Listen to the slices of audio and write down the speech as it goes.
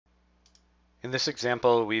In this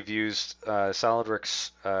example, we've used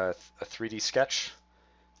SolidWorks a 3D sketch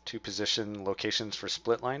to position locations for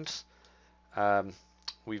split lines.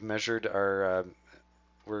 We've measured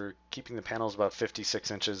we're keeping the panels about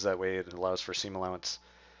 56 inches, that way it allows for seam allowance.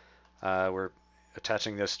 We're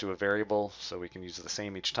attaching this to a variable so we can use the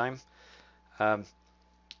same each time.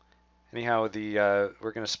 Anyhow,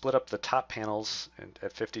 we're going to split up the top panels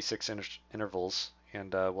at 56 intervals,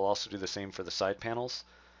 and we'll also do the same for the side panels.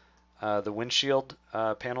 The windshield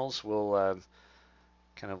panels will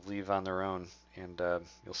kind of leave on their own, and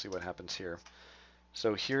you'll see what happens here.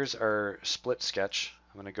 So here's our split sketch.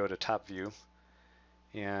 I'm going to go to top view,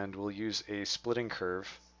 and we'll use a splitting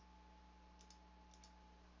curve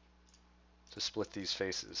to split these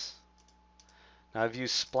faces. Now I've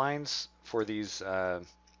used splines for these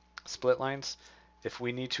split lines. If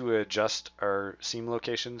we need to adjust our seam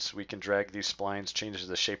locations, we can drag these splines, change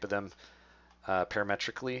the shape of them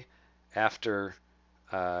parametrically after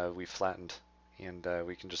we've flattened, and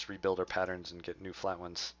we can just rebuild our patterns and get new flat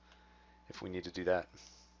ones if we need to do that.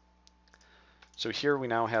 So here we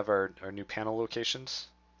now have our new panel locations,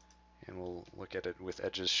 and we'll look at it with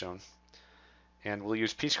edges shown. And we'll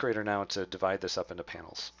use Piece Creator now to divide this up into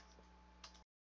panels.